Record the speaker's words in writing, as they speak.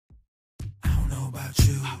about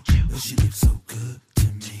you. She looks so good to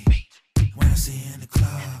me. When I see her in the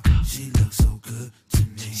club, she looks so good to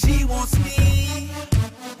me. She wants me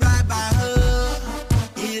right by her.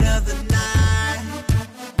 It other night,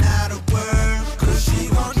 not a word, 'cause she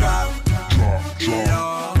gon' drop it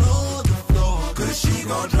all over the floor. 'Cause she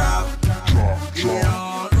gon' drop it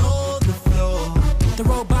all over the floor. The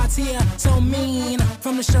robots here, so mean.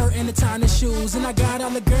 From the shirt and the tiny shoes. And I got all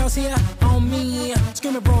the girls here on me.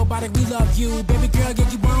 Screaming robotic, we love you. Baby girl, yeah,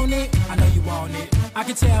 you want it? I know you want it. I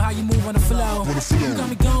can tell how you move on the floor. You got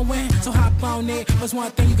me going, so hop on it. There's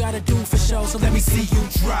one thing you gotta do for sure. So let me see you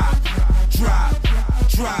drop, drop,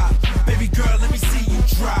 drop. Baby girl, let me see you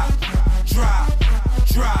drop, drop,